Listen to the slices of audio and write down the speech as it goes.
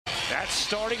That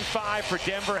starting five for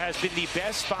Denver has been the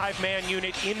best five-man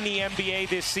unit in the NBA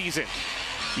this season.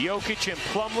 Jokic and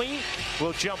Plumlee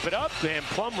will jump it up, and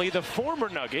Plumlee, the former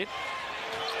Nugget,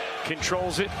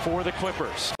 controls it for the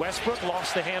Clippers. Westbrook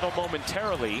lost the handle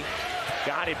momentarily,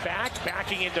 got it back,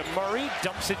 backing into Murray,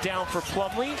 dumps it down for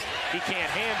Plumlee. He can't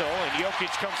handle, and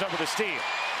Jokic comes up with a steal.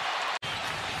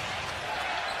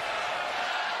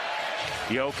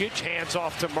 Jokic hands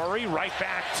off to Murray, right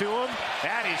back to him.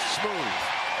 That is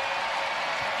smooth.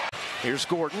 Here's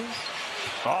Gordon.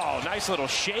 Oh, nice little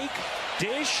shake,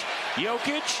 dish.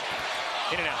 Jokic,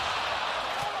 in and out.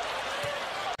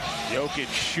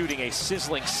 Jokic shooting a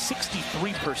sizzling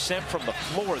 63% from the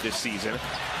floor this season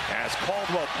as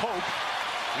Caldwell Pope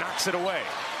knocks it away.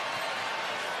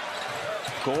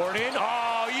 Gordon,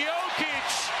 oh,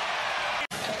 Jokic!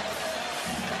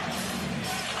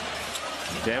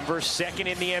 Denver second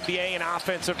in the NBA in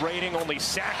offensive rating. Only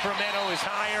Sacramento is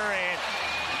higher, and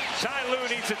Ty Lue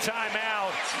needs a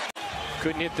timeout.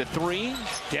 Couldn't hit the three.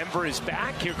 Denver is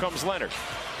back. Here comes Leonard.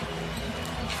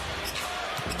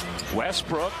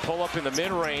 Westbrook, pull up in the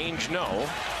mid-range, no.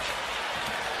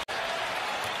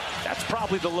 That's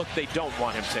probably the look they don't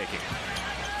want him taking.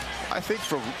 I think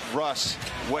for Russ,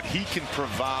 what he can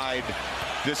provide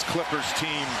this Clippers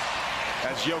team,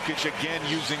 as Jokic again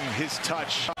using his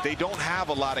touch, they don't have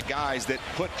a lot of guys that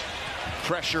put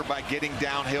pressure by getting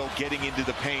downhill, getting into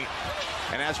the paint.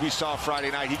 And as we saw Friday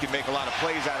night, he can make a lot of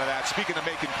plays out of that. Speaking of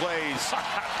making plays,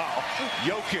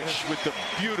 Jokic with the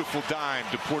beautiful dime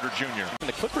to Porter Jr. And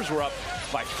the Clippers were up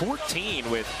by 14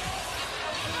 with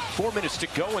 4 minutes to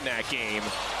go in that game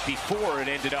before it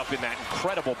ended up in that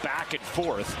incredible back and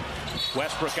forth.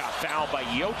 Westbrook got fouled by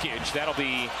Jokic. That'll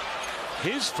be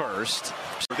his first.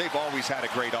 They've always had a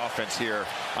great offense here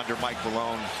under Mike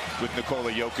Malone with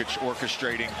Nikola Jokic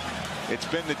orchestrating. It's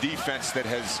been the defense that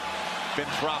has been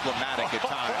problematic at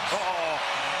times.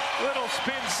 Little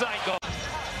spin cycle.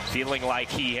 Feeling like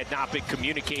he had not been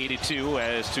communicated to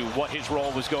as to what his role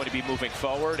was going to be moving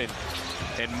forward,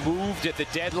 and moved at the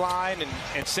deadline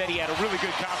and said he had a really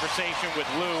good conversation with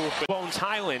Lou, Bones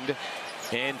Highland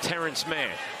and Terrence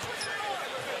Mann.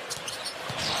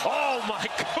 Oh my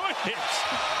goodness!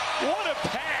 What a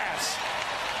pass!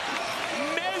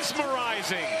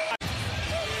 Mesmerizing!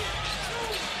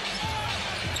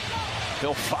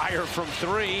 He'll fire from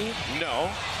three. No.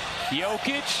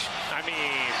 Jokic, I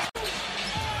mean,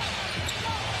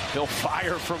 he'll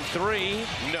fire from three.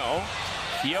 No.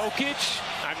 Jokic,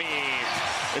 I mean,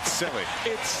 it's silly.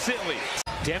 It's silly.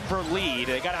 Denver lead.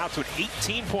 They got out to an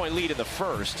 18-point lead in the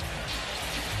first.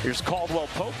 Here's Caldwell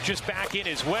Pope just back in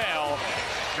as well.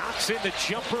 Knocks in the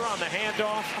jumper on the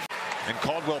handoff. And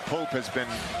Caldwell Pope has been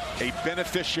a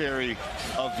beneficiary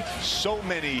of so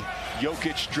many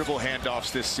Jokic dribble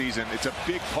handoffs this season. It's a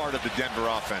big part of the Denver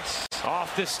offense.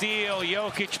 Off the steal,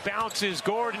 Jokic bounces,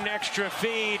 Gordon extra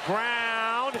feed,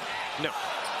 ground. No.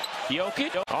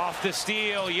 Jokic off the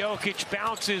steal, Jokic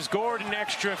bounces, Gordon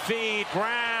extra feed,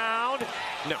 ground.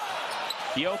 No.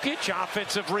 Jokic,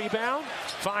 offensive rebound,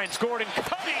 finds Gordon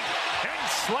cutting and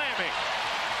slamming.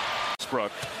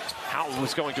 Westbrook, how it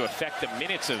was going to affect the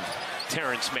minutes of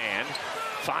Terrence Mann.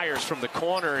 Fires from the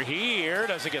corner here,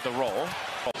 doesn't get the roll.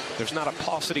 There's not a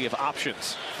paucity of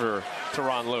options for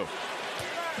Tyronn Lue.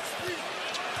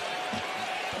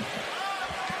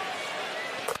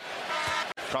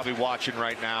 Probably watching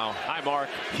right now. Hi, Mark.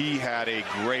 He had a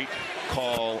great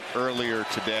call earlier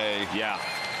today. Yeah.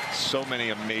 So many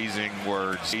amazing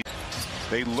words.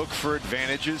 They look for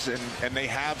advantages, and they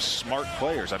have smart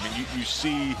players. I mean, you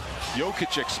see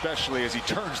Jokic especially as he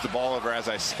turns the ball over as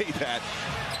I say that,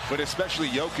 but especially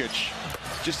Jokic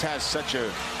just has such a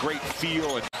great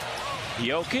feel.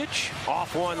 Jokic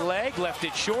off one leg, left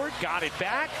it short, got it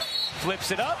back,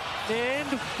 flips it up,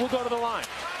 and we'll go to the line.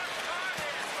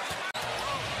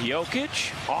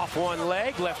 Jokic off one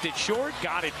leg, left it short,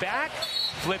 got it back,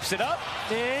 flips it up,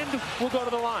 and we'll go to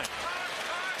the line.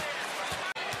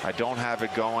 I don't have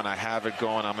it going, I have it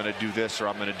going, I'm going to do this or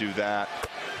I'm going to do that.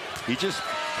 He just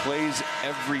plays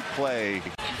every play.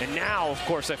 And now, of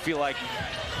course, I feel like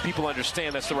people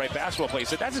understand that's the right basketball play.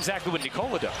 So that's exactly what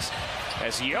Nikola does.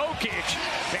 As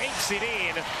Jokic banks it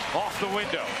in off the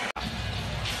window.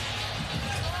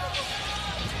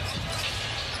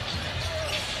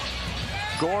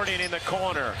 Gordon in the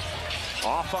corner.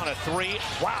 Off on a three.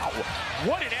 Wow,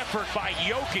 what an effort by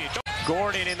Jokic.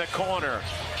 Gordon in the corner.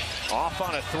 Off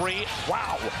on a three.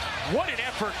 Wow, what an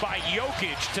effort by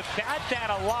Jokic to bat that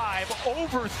alive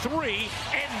over three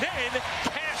and then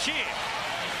cash in.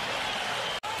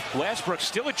 Westbrook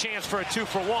still a chance for a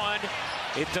 2-for-1.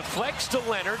 It deflects to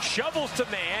Leonard, shovels to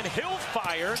man, he'll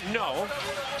fire, no.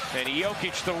 And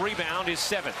Jokic, the rebound, is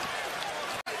 7th.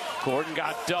 Gordon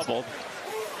got doubled.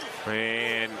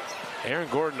 And Aaron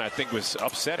Gordon, I think, was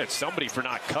upset at somebody for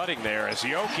not cutting there as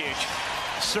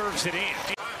Jokic serves it in.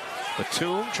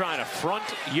 Batum trying to front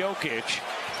Jokic.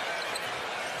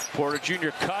 Porter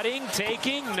Jr. cutting,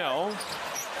 taking, no.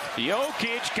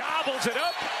 Jokic gobbles it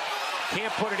up.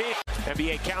 Can't put it in.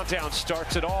 NBA countdown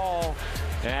starts it all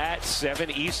at 7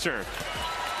 Eastern.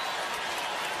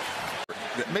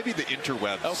 Maybe the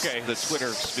interwebs, okay, the Twitter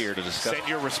sphere to discuss. Send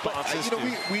your responses. But,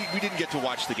 we didn't get to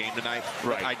watch the game tonight.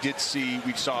 Right. I did see,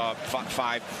 we saw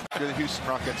 5 to the Houston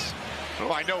Rockets.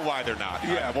 Well, I know why they're not.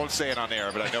 Yeah, I won't say it on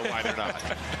air, but I know why they're not.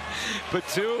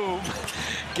 Batum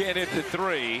get it to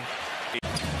 3.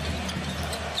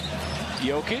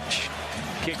 Jokic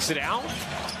kicks it out.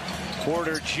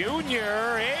 Porter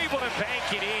Jr. able to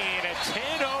bank it in. A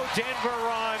 10-0 Denver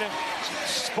run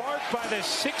sparked by the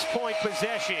 6-point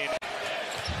possession.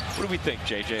 What do we think,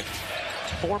 JJ?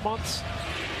 4 months?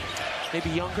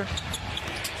 Maybe younger?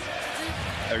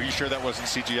 Are you sure that wasn't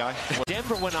CGI?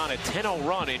 Denver went on a 10-0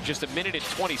 run in just 1 minute and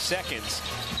 20 seconds.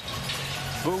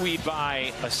 Buoyed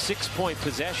by a 6-point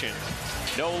possession.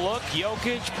 No look,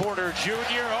 Jokic, Porter Jr.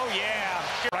 Oh yeah,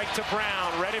 right to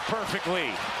Brown, read it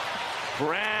perfectly.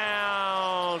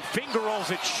 Brown finger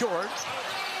rolls it short.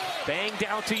 Banged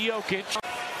out to Jokic.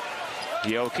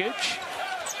 Jokic.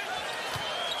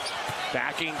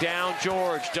 Backing down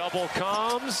George, double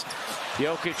comes.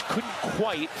 Jokic couldn't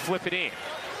quite flip it in.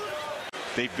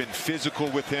 They've been physical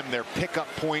with him. Their pickup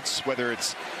points, whether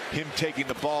it's him taking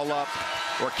the ball up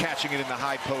or catching it in the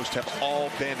high post, have all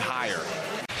been higher.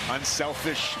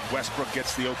 Unselfish, Westbrook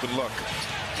gets the open look.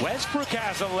 Westbrook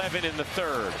has 11 in the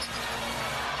third.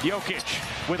 Jokic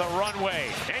with a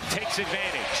runway and takes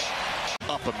advantage.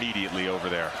 Up immediately over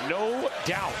there. No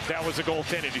doubt that was a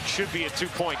goaltended. It should be a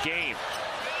 2-point game.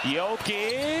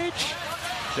 Jokic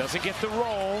doesn't get the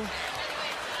roll.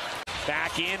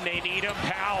 Back in, they need him.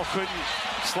 Powell couldn't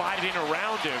slide it in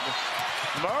around him.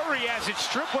 Murray has it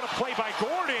stripped. What a play by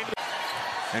Gordon.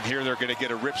 And here they're going to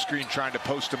get a rip screen trying to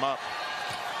post him up.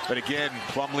 But again,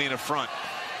 Plumlee in the front.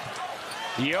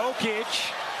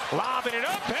 Jokic lobbing it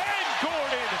up, and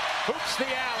Gordon hoops the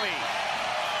alley.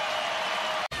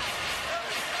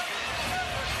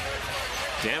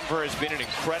 Denver has been an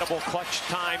incredible clutch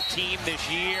time team this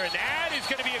year, and that is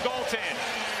going to be a goaltend.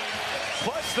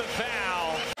 Plus the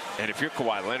foul. And if you're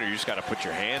Kawhi Leonard, you just got to put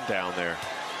your hand down there.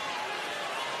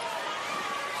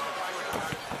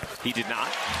 He did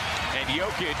not. And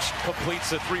Jokic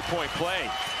completes a 3-point play.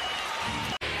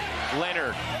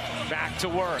 Leonard back to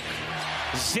work.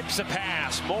 Zips a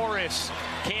pass. Morris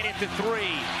can't hit the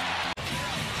 3.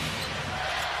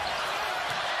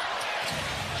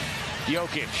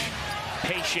 Jokic,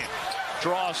 patient,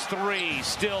 draws 3,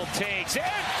 still takes,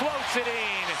 and floats it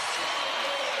in.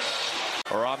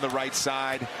 Or on the right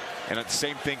side, and the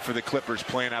same thing for the Clippers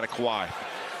playing out of Kawhi.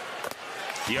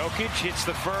 Jokic hits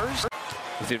the first.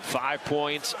 Within 5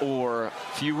 points or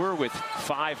fewer with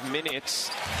 5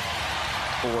 minutes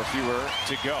or fewer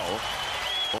to go.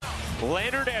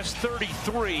 Leonard has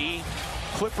 33.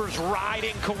 Clippers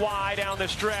riding Kawhi down the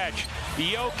stretch.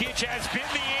 Jokic has been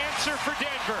the answer for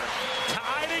Denver.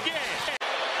 Tied again.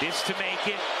 This to make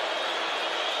it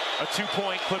a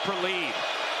 2-point Clipper lead.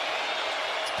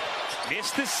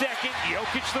 Missed the second.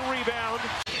 Jokic the rebound.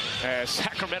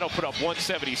 Sacramento put up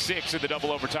 176 in the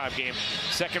double overtime game.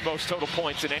 Second most total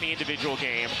points in any individual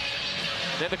game.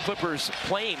 Then the Clippers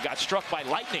plane got struck by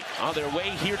lightning on their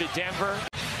way here to Denver.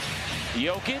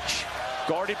 Jokic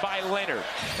guarded by Leonard.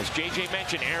 As JJ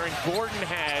mentioned, Aaron Gordon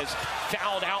has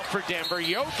fouled out for Denver.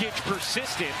 Jokic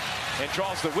persistent and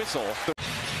draws the whistle.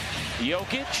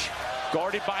 Jokic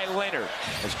guarded by Leonard.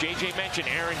 As JJ mentioned,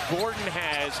 Aaron Gordon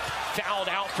has fouled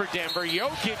out for Denver.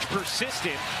 Jokic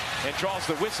persistent and draws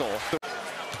the whistle.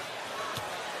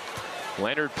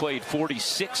 Leonard played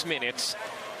 46 minutes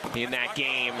in that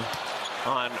game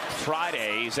on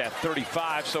Friday. He's at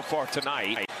 35 so far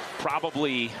tonight.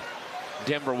 Probably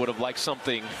Denver would have liked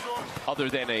something other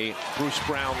than a Bruce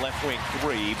Brown left wing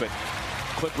 3, but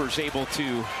Clippers able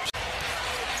to.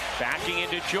 Backing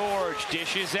into George,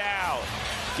 dishes out,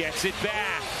 gets it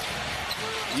back.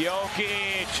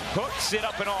 Jokic hooks it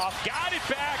up and off, got it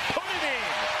back, put it in.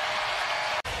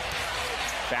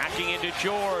 Backing into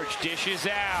George, dishes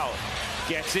out,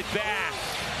 gets it back.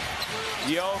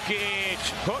 Jokic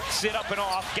hooks it up and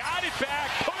off, got it back,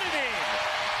 put it in.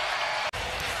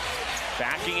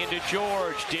 Backing into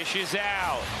George, dishes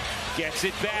out, gets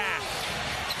it back.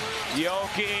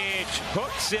 Jokic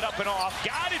hooks it up and off,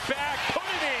 got it back, put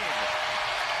it in.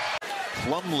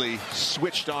 Plumlee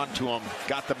switched onto him,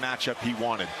 got the matchup he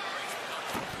wanted.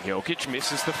 Jokic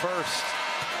misses the first.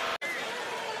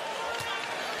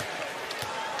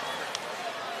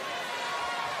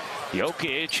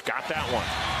 Jokic got that one.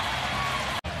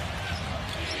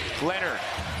 Leonard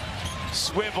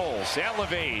swivels,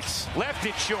 elevates, left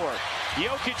it short.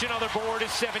 Jokic, another board,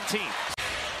 is 17.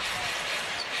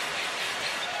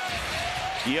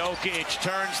 Jokic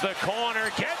turns the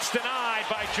corner, gets denied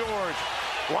by George.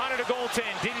 Wanted a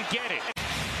goaltend, didn't get it.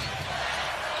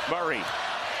 Murray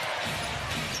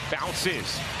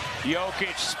bounces.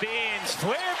 Jokic spins,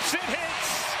 flips, and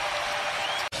hits.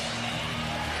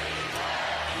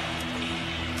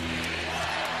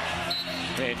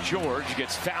 And George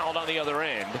gets fouled on the other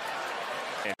end.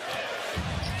 And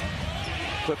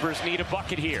Clippers need a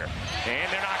bucket here.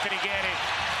 And they're not going to get it.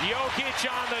 Jokic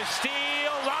on the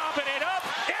steal, lobbing it up.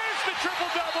 There's the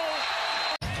triple-double.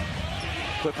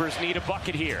 Clippers need a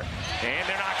bucket here. And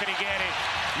they're not going to get it.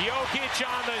 Jokic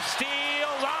on the steal,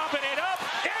 lobbing it up.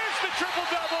 There's the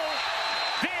triple-double.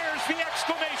 There's the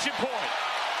exclamation point.